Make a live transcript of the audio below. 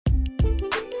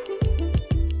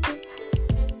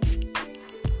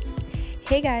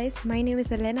Hey guys, my name is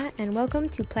Elena and welcome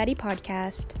to Platy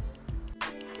Podcast.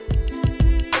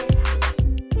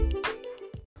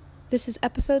 This is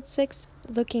episode 6,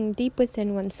 Looking Deep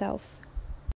Within Oneself.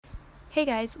 Hey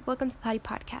guys, welcome to Platy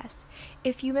Podcast.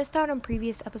 If you missed out on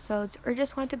previous episodes or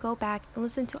just want to go back and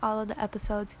listen to all of the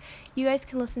episodes, you guys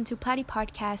can listen to Platy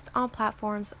Podcast on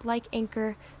platforms like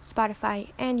Anchor,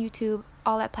 Spotify, and YouTube,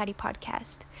 all at Platy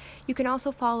Podcast. You can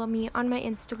also follow me on my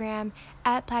Instagram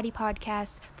at Platy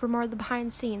Podcast for more of the behind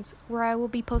the scenes, where I will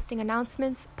be posting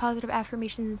announcements, positive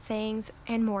affirmations and sayings,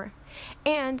 and more.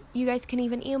 And you guys can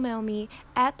even email me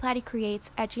at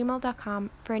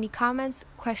platycreates@gmail.com for any comments,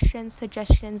 questions,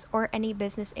 suggestions, or any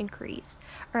business inquiries.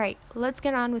 Alright, let's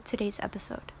get on with today's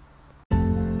episode.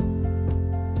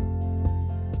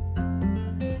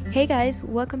 Hey guys,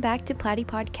 welcome back to Platy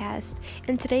Podcast.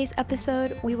 In today's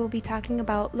episode, we will be talking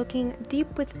about looking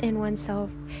deep within oneself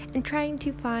and trying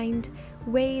to find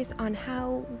ways on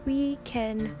how we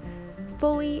can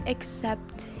fully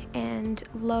accept and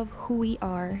love who we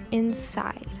are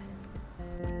inside.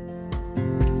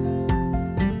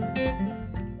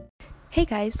 Hey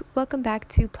guys, welcome back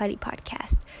to Platy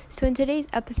Podcast. So in today's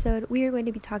episode, we are going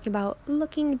to be talking about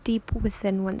looking deep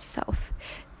within oneself.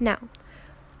 Now,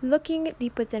 looking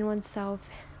deep within oneself,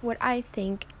 what I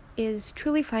think is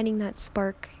truly finding that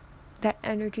spark, that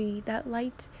energy, that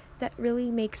light that really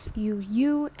makes you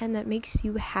you and that makes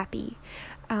you happy.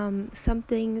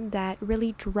 Something that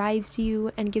really drives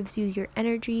you and gives you your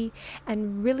energy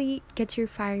and really gets your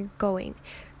fire going.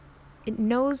 It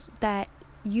knows that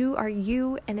you are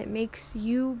you and it makes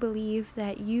you believe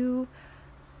that you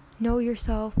know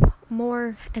yourself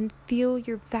more and feel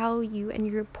your value and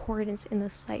your importance in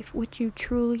this life, which you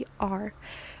truly are.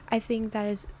 I think that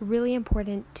is really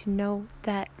important to know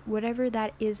that whatever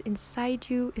that is inside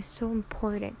you is so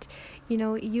important. You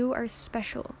know, you are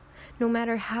special. No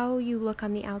matter how you look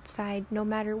on the outside, no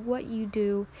matter what you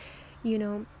do, you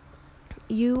know,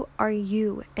 you are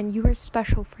you and you are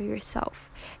special for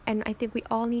yourself. And I think we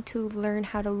all need to learn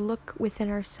how to look within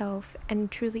ourselves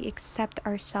and truly accept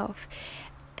ourselves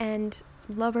and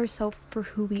love ourselves for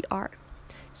who we are.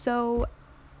 So,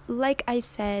 like I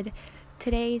said,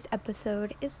 today's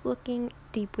episode is looking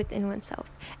deep within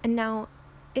oneself. And now,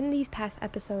 in these past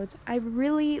episodes, I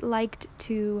really liked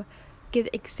to give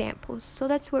examples. So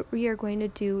that's what we are going to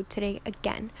do today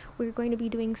again. We're going to be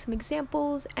doing some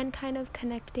examples and kind of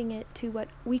connecting it to what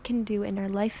we can do in our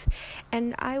life.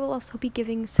 And I will also be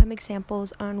giving some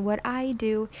examples on what I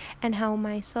do and how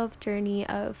my self-journey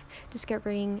of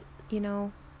discovering,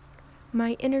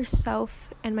 my inner self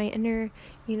and my inner,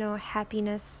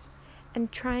 happiness and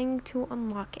trying to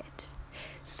unlock it.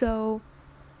 So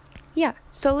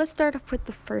let's start off with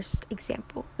the first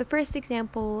example. The first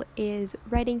example is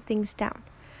writing things down.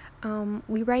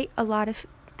 We write a lot of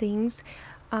things.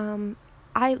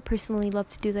 I personally love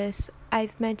to do this.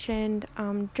 I've mentioned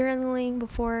journaling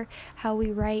before, how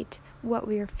we write what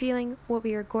we are feeling, what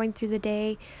we are going through the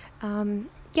day.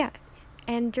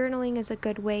 And journaling is a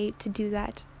good way to do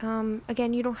that.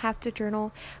 Again, you don't have to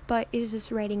journal, but it's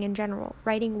just writing in general.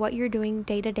 Writing what you're doing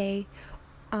day to day,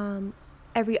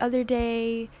 every other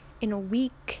day, in a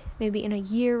week, maybe in a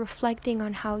year, reflecting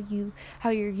on how your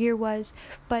year was.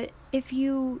 But if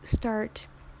you start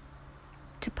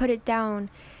to put it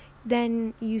down,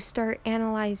 then you start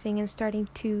analyzing and starting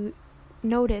to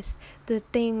notice the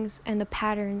things and the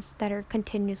patterns that are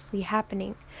continuously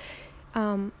happening.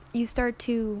 You start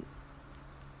to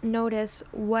notice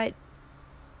what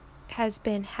has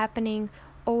been happening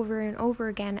over and over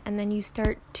again, and then you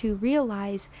start to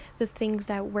realize the things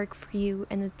that work for you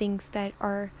and the things that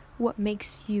are what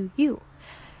makes you you.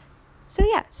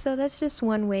 So that's just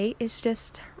one way. It's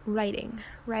just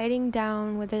writing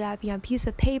down, whether that be on a piece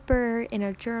of paper, in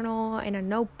a journal, in a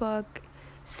notebook,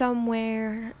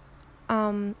 somewhere,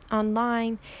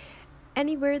 online,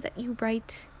 anywhere that you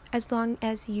write, as long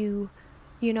as you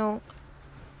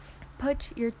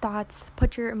put your thoughts,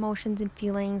 put your emotions and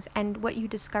feelings and what you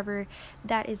discover,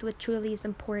 that is what truly is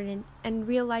important, and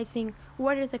realizing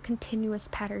what are the continuous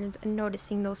patterns and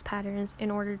noticing those patterns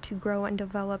in order to grow and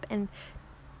develop and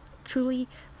truly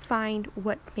find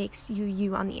what makes you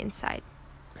you on the inside.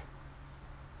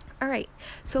 Alright,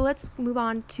 so let's move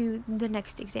on to the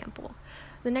next example.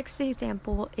 The next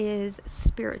example is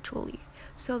spiritually.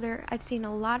 So I've seen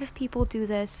a lot of people do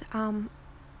this.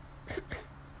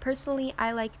 Personally,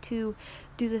 I like to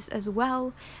do this as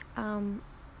well.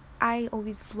 I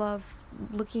always love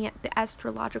looking at the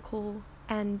astrological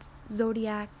and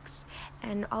zodiacs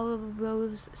and all of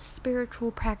those spiritual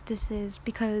practices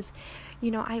because,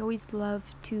 I always love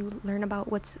to learn about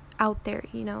what's out there,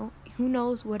 Who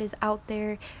knows what is out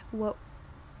there,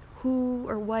 who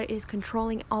or what is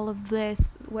controlling all of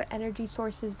this, what energy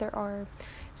sources there are.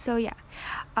 So yeah,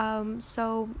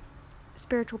 so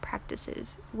spiritual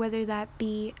practices, whether that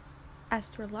be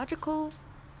astrological,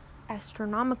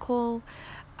 astronomical,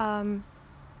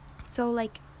 so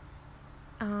like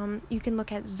you can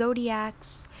look at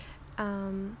zodiacs,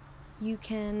 you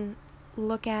can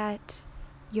look at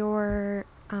your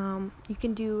you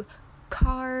can do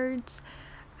cards,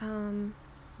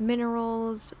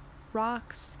 minerals,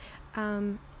 rocks,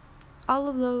 all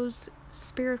of those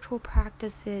spiritual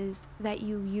practices that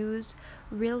you use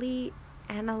really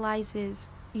analyzes,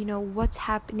 what's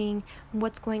happening,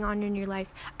 what's going on in your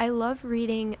life. I love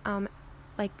reading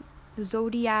like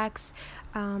zodiacs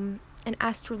and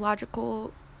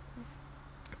astrological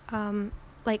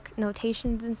like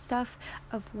notations and stuff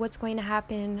of what's going to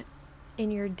happen in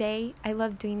your day. I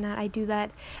love doing that. I do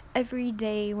that every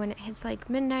day when it hits like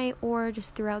midnight, or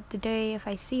just throughout the day if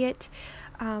I see it.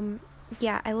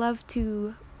 I love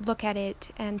to look at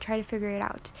it and try to figure it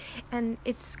out. And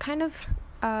it's kind of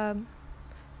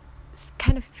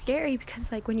scary,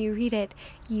 because like when you read it,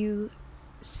 you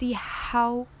see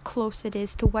how close it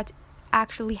is to what's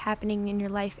actually happening in your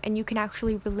life, and you can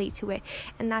actually relate to it.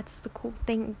 And that's the cool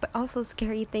thing, but also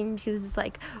scary thing, because it's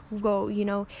like, whoa,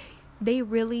 they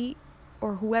really,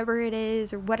 or whoever it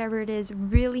is or whatever it is,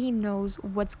 really knows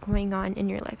what's going on in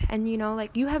your life. And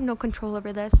like, you have no control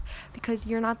over this, because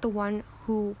you're not the one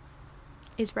who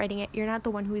is writing it, you're not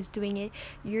the one who is doing it,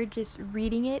 you're just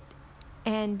reading it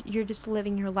and you're just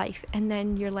living your life. And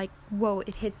then you're like, whoa,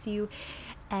 it hits you.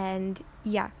 And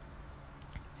yeah,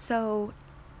 so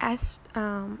as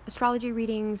astrology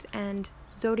readings and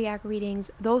zodiac readings,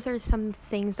 those are some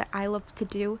things that I love to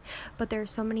do. But there are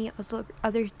so many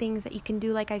other things that you can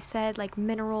do, like I've said, like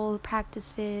mineral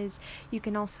practices. You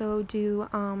can also do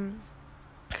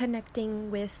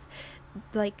connecting with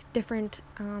like different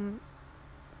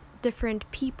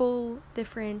people,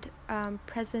 different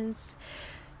presence,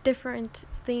 different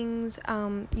things.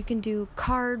 You can do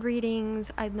card readings.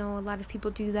 I know a lot of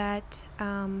people do that.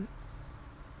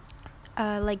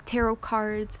 Like tarot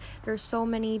cards. There's so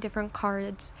many different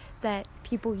cards that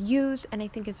people use, and I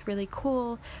think it's really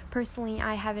cool. Personally,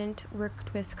 I haven't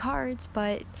worked with cards,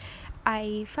 but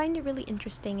I find it really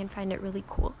interesting and find it really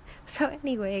cool. So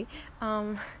anyway,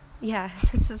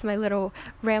 this is my little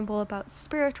ramble about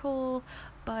spiritual,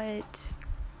 but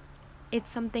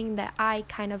it's something that I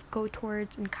kind of go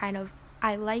towards and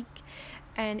I like.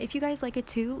 And if you guys like it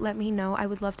too, let me know. I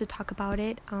would love to talk about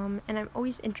it. And I'm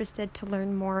always interested to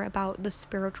learn more about the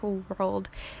spiritual world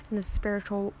and the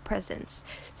spiritual presence.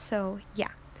 So, yeah.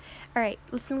 All right,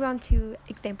 let's move on to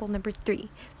example number 3.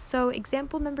 So,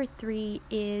 example number 3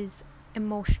 is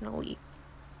emotionally.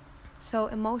 So,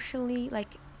 emotionally,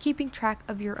 like keeping track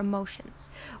of your emotions.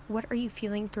 What are you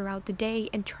feeling throughout the day,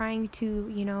 and trying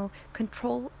to,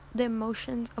 control the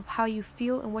emotions of how you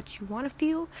feel and what you want to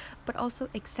feel, but also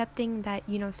accepting that,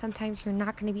 sometimes you're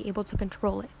not going to be able to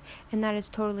control it, and that is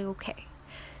totally okay.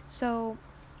 So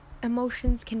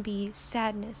emotions can be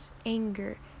sadness,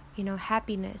 anger,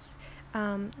 happiness.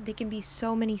 They can be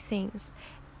so many things,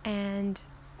 and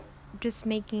just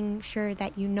making sure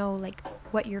that like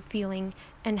what you're feeling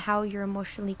and how you're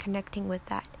emotionally connecting with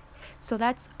that. So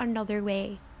that's another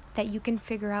way that you can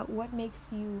figure out what makes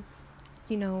you,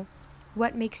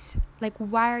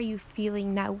 why are you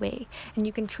feeling that way? And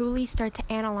you can truly start to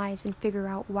analyze and figure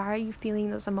out, why are you feeling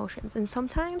those emotions? And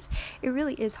sometimes it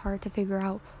really is hard to figure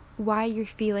out why you're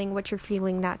feeling what you're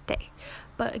feeling that day.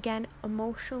 But again,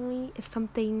 emotions are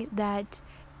something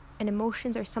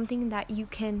that you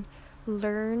can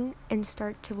learn and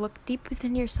start to look deep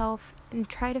within yourself and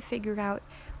try to figure out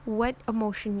what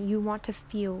emotion you want to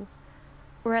feel,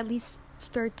 or at least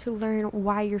start to learn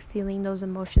why you're feeling those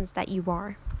emotions that you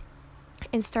are,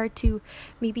 and start to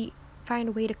maybe find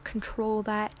a way to control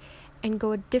that and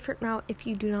go a different route if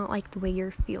you do not like the way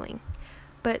you're feeling.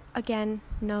 But again,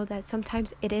 know that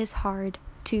sometimes it is hard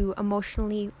to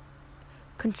emotionally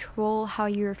control how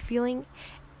you're feeling,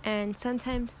 and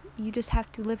sometimes you just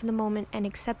have to live in the moment and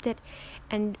accept it,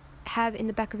 and have in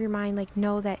the back of your mind,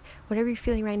 know that whatever you're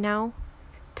feeling right now,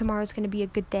 tomorrow's going to be a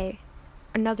good day,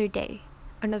 another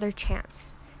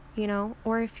chance,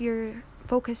 or if you're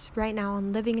focused right now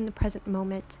on living in the present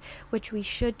moment, which we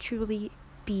should truly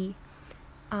be,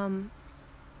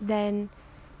 then,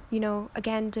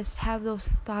 again, just have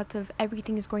those thoughts of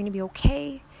everything is going to be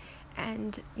okay,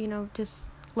 and, just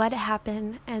let it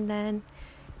happen, and then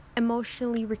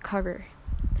emotionally recover.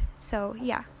 So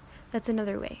yeah, that's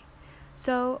another way.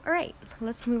 So alright,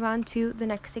 let's move on to the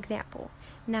next example.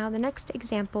 Now the next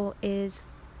example is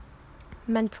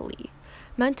mentally.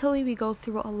 mentally we go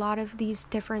through a lot of these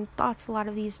different thoughts, a lot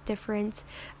of these different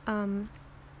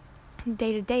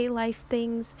day-to-day life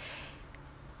things,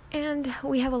 and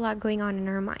we have a lot going on in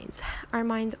our minds. Our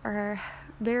minds are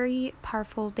very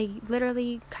powerful. They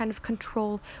literally kind of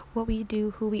control what we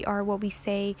do, who we are, what we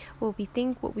say, what we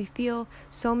think, what we feel.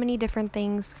 So many different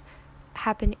things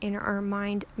happen in our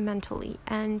mind mentally,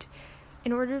 and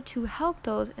in order to help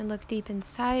those and look deep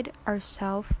inside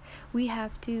ourselves, we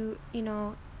have to,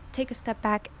 take a step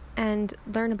back and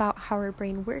learn about how our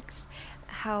brain works,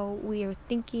 how we are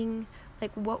thinking,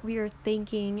 like what we are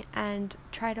thinking, and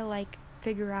try to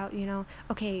figure out,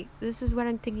 okay, this is what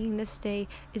I'm thinking this day.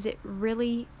 Is it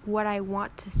really what I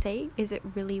want to say? Is it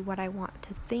really what I want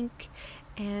to think?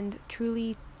 And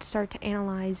truly start to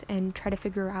analyze and try to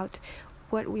figure out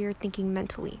what we are thinking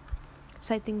mentally.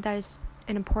 So I think that is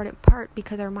an important part,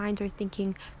 because our minds are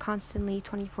thinking constantly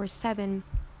 24/7,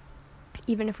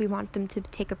 even if we want them to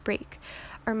take a break.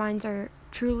 Our minds are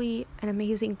truly an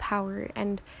amazing power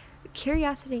and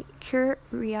curiosity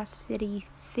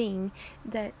thing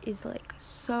that is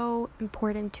so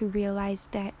important to realize,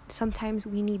 that sometimes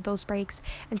we need those breaks,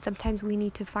 and sometimes we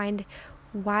need to find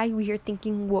why we are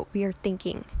thinking what we are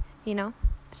thinking,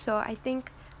 So I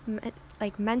think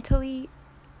mentally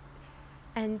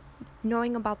and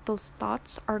knowing about those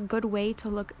thoughts are a good way to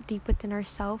look deep within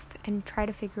ourselves and try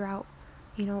to figure out,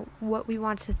 what we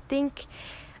want to think,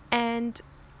 and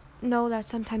know that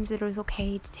sometimes it is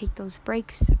okay to take those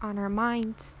breaks on our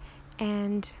minds.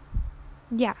 And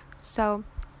so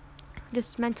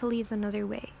just mentally is another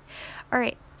way.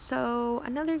 Alright, so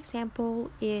another example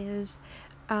is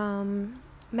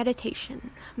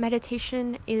meditation.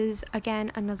 Meditation is,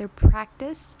 again, another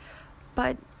practice,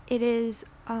 but it is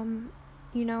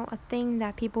a thing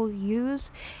that people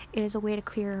use. It is a way to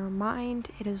clear your mind.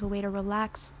 It is a way to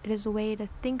relax. It is a way to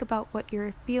think about what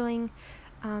you're feeling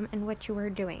and what you are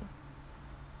doing.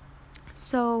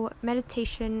 So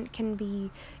meditation can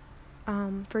be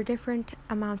for different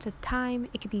amounts of time.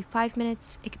 It could be 5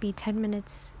 minutes, it could be 10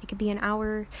 minutes, it could be an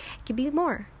hour, it could be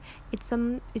more. It's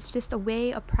just a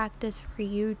way, a practice for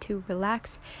you to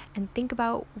relax and think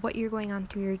about what you're going on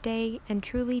through your day, and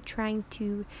truly trying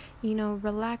to,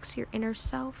 relax your inner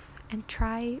self and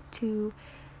try to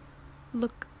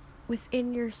look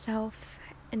within yourself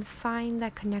and find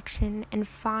that connection and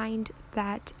find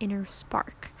that inner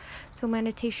spark. So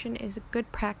meditation is a good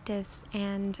practice,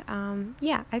 and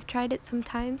I've tried it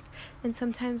sometimes, and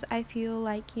sometimes I feel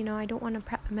I don't want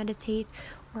to meditate,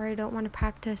 or I don't want to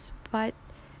practice, but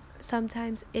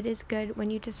sometimes it is good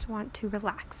when you just want to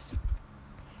relax.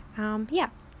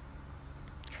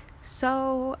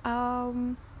 So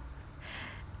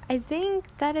I think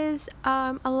that is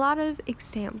a lot of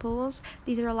examples.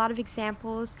 These are a lot of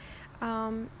examples.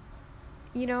 I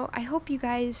hope you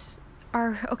guys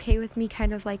are okay with me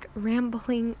kind of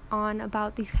rambling on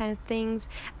about these kind of things.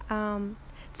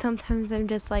 Sometimes I'm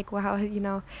just wow, I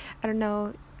don't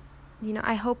know,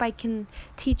 I hope I can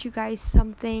teach you guys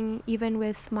something, even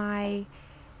with my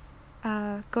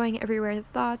going everywhere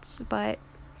thoughts, but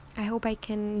I hope I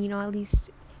can, at least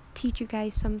teach you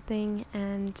guys something,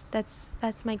 and that's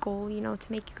my goal, to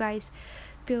make you guys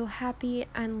feel happy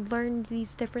and learn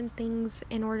these different things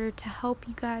in order to help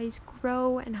you guys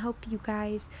grow and help you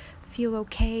guys feel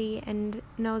okay, and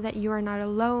know that you are not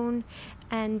alone,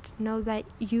 and know that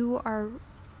you are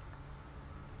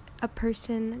a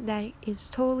person that is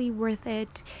totally worth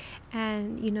it,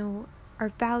 and are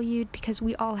valued, because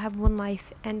we all have one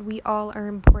life and we all are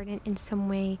important in some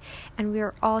way, and we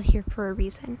are all here for a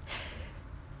reason.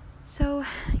 So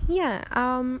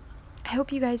I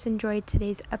hope you guys enjoyed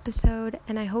today's episode,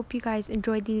 and I hope you guys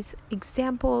enjoyed these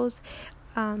examples.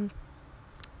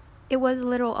 It was a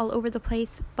little all over the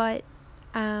place, but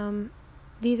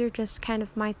these are just kind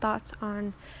of my thoughts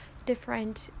on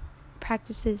different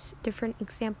practices, different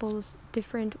examples,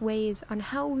 different ways on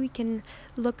how we can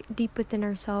look deep within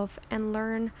ourselves and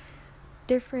learn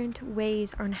different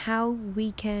ways on how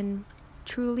we can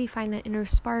truly find that inner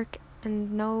spark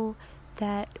and know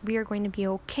that we are going to be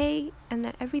okay and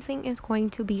that everything is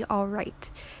going to be all right.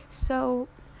 So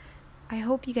I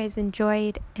hope you guys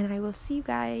enjoyed, and I will see you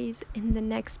guys in the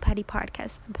next Patty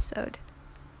Podcast episode.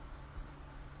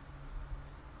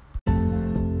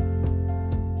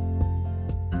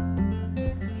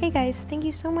 Hey guys, thank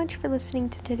you so much for listening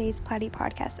to today's Platy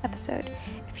Podcast episode.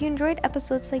 If you enjoyed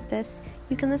episodes like this,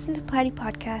 you can listen to Platy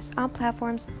Podcast on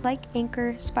platforms like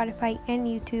Anchor, Spotify, and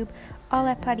YouTube, all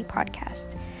at Platy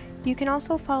Podcast. You can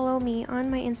also follow me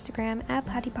on my Instagram at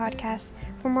Platy Podcast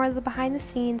for more of the behind the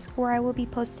scenes, where I will be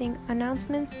posting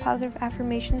announcements, positive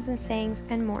affirmations and sayings,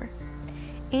 and more.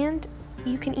 And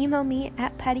You can email me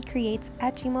at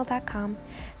pattycreates@gmail.com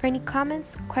for any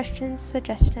comments, questions,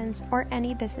 suggestions, or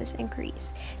any business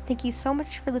inquiries. Thank you so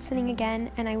much for listening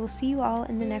again, and I will see you all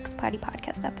in the next Patty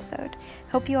Podcast episode.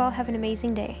 Hope you all have an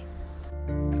amazing day.